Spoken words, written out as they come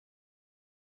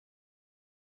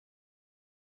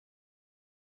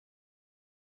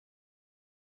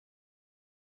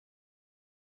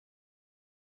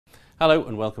Hello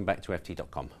and welcome back to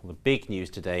FT.com. The big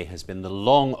news today has been the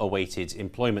long-awaited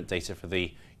employment data for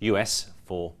the US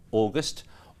for August,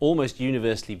 almost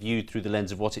universally viewed through the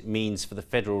lens of what it means for the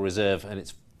Federal Reserve and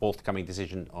its forthcoming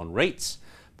decision on rates,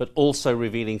 but also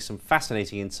revealing some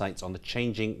fascinating insights on the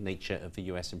changing nature of the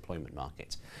US employment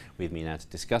market. With me now to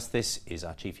discuss this is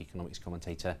our Chief Economics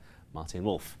Commentator, Martin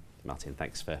Wolf. Martin,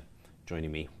 thanks for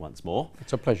joining me once more.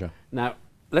 It's a pleasure. Now,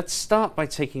 let's start by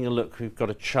taking a look. We've got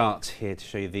a chart here to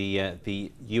show you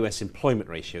the US employment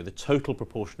ratio, the total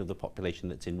proportion of the population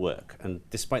that's in work. And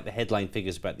despite the headline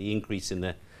figures about the increase in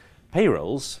the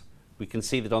payrolls, we can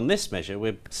see that on this measure,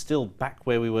 we're still back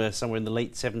where we were somewhere in the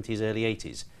late 70s, early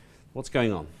 80s. What's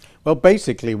going on? Well,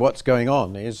 basically what's going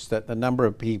on is that the number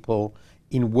of people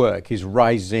in work is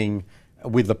rising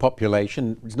with the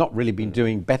population. It's not really been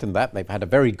doing better than that. They've had a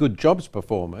very good jobs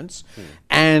performance.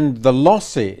 And the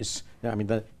losses, I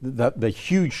mean, the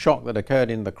huge shock that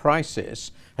occurred in the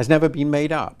crisis has never been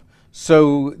made up.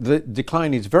 So the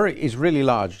decline is really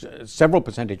large, several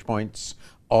percentage points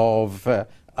of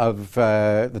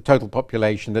the total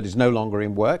population that is no longer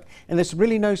in work, and there's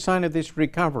really no sign of this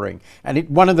recovering. And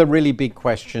one of the really big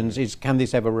questions is, can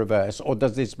this ever reverse, or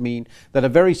does this mean that a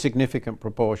very significant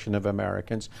proportion of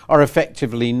Americans are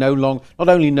effectively not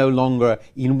only no longer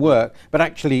in work, but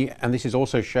actually, and this is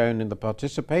also shown in the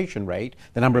participation rate,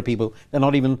 the number of people, they're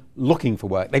not even looking for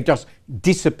work. They've just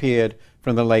disappeared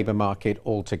from the labour market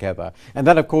altogether. And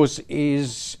that, of course,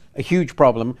 is a huge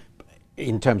problem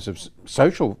in terms of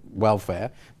social welfare,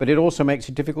 but it also makes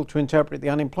it difficult to interpret the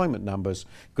unemployment numbers,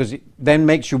 because it then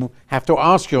makes you have to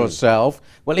ask yourself,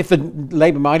 well, if the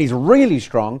labour market is really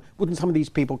strong, wouldn't some of these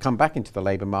people come back into the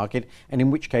labour market? And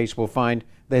in which case we'll find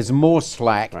there's more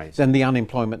slack than the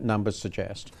unemployment numbers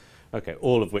suggest. Okay,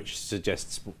 all of which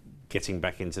suggests getting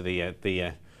back into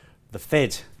the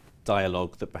Fed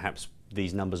dialogue, that perhaps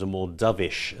these numbers are more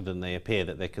dovish than they appear,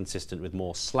 that they're consistent with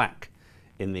more slack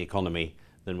in the economy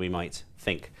than we might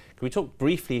think. Can we talk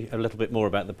briefly a little bit more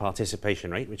about the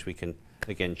participation rate, which we can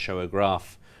again show a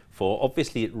graph for?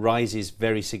 Obviously it rises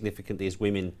very significantly as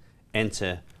women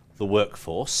enter the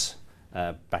workforce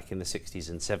back in the 60s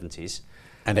and 70s.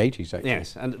 And 80s, actually.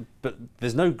 Yes, but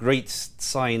there's no great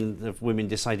sign of women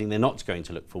deciding they're not going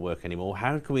to look for work anymore.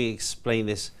 How can we explain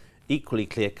this equally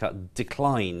clear-cut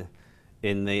decline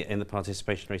in the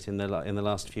participation rate in the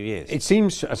last few years? It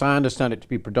seems, as I understand it, to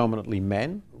be predominantly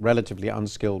men, relatively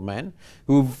unskilled men,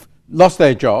 who've lost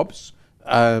their jobs,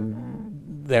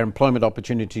 their employment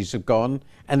opportunities have gone,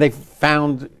 and they've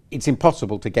found it's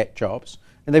impossible to get jobs,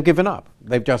 and they've given up.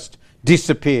 They've just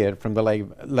disappeared from the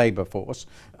labour force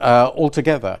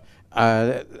altogether.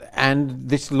 And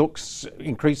this looks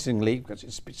increasingly, because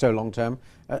it's so long term,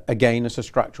 again as a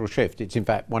structural shift. It's in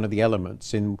fact one of the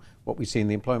elements in what we see in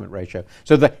the employment ratio.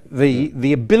 So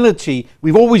the ability,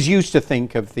 we've always used to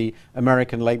think of the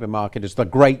American labour market as the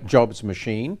great jobs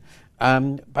machine,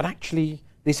 but actually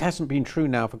this hasn't been true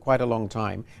now for quite a long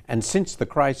time. And since the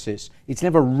crisis, it's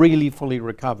never really fully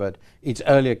recovered its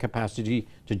earlier capacity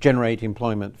to generate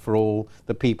employment for all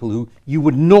the people who you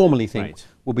would normally think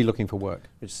will be looking for work.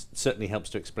 Which certainly helps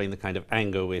to explain the kind of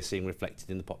anger we're seeing reflected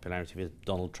in the popularity of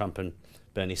Donald Trump and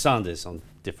Bernie Sanders on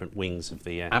different wings of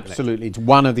the Absolutely, it's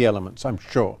one of the elements, I'm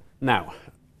sure. Now,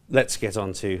 let's get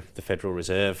on to the Federal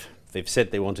Reserve. They've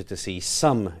said they wanted to see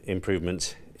some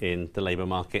improvement in the labour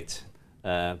market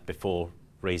before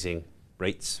raising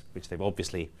rates, which they've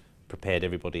obviously prepared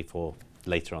everybody for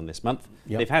later on this month.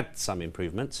 Yep. They've had some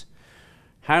improvements.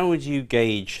 How would you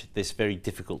gauge this very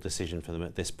difficult decision for them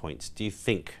at this point? Do you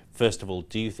think, first of all,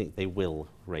 do you think they will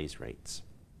raise rates?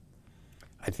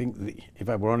 I think, if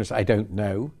I were honest, I don't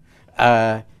know.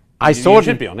 You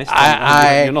should be honest.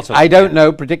 I don't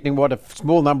know. Predicting what a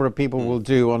small number of people will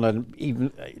do on an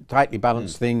even tightly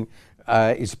balanced thing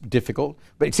is difficult.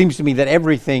 But it seems to me that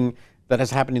everything that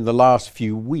has happened in the last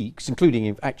few weeks,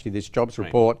 including actually this jobs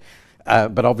report,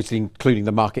 but obviously including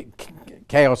the market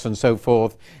chaos and so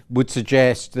forth, would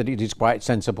suggest that it is quite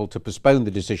sensible to postpone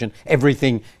the decision.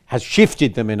 Everything has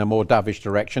shifted them in a more dovish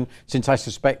direction, since I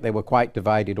suspect they were quite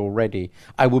divided already.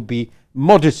 I would be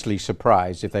modestly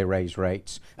surprised if they raise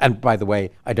rates. And by the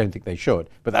way, I don't think they should,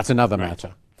 but that's another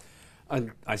matter.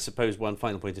 And I suppose one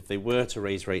final point, if they were to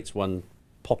raise rates, one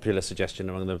popular suggestion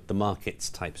among the markets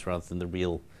types rather than the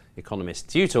real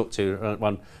economists you talk to,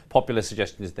 one popular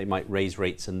suggestion is they might raise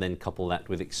rates and then couple that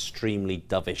with extremely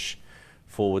dovish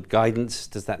forward guidance.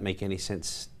 Does that make any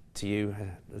sense to you?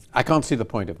 I can't see the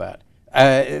point of that.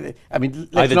 I mean,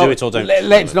 either do it or don't.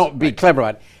 Let's not be clever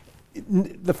about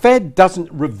it. The Fed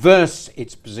doesn't reverse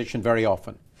its position very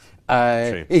often.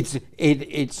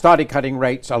 It started cutting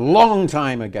rates a long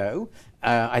time ago,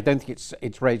 I don't think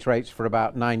it's raised rates for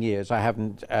about 9 years. I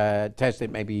haven't tested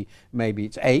it. Maybe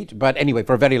it's 8, but anyway,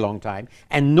 for a very long time.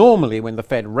 And normally, when the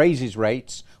Fed raises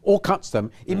rates or cuts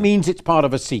them, it means it's part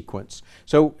of a sequence.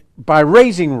 So by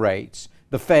raising rates,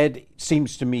 the Fed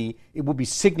seems to me it will be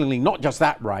signaling not just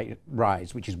that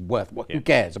rise, which is worth what who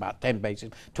cares about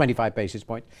 25 basis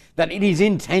points, that it is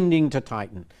intending to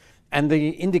tighten. And the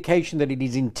indication that it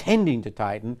is intending to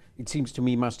tighten, it seems to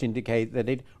me, must indicate that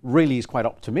it really is quite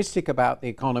optimistic about the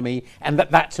economy and that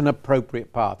that's an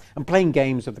appropriate path. And playing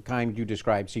games of the kind you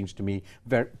described seems to me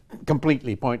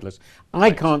completely pointless.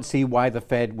 I can't see why the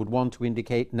Fed would want to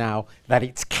indicate now that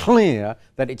it's clear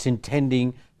that it's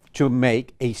intending to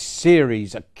make a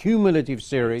cumulative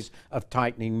series of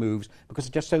tightening moves, because I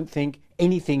just don't think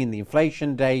anything in the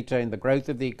inflation data, in the growth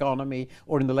of the economy,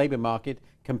 or in the labour market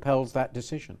compels that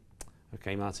decision.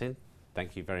 Okay, Martin,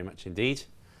 thank you very much indeed.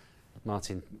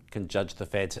 Martin can judge the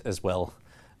Fed as well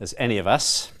as any of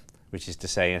us, which is to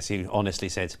say, as he honestly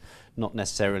said, not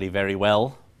necessarily very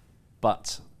well,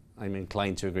 but I'm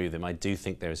inclined to agree with him. I do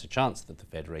think there is a chance that the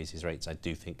Fed raises rates. I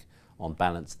do think, on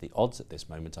balance, the odds at this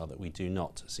moment are that we do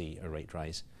not see a rate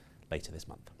rise later this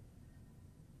month.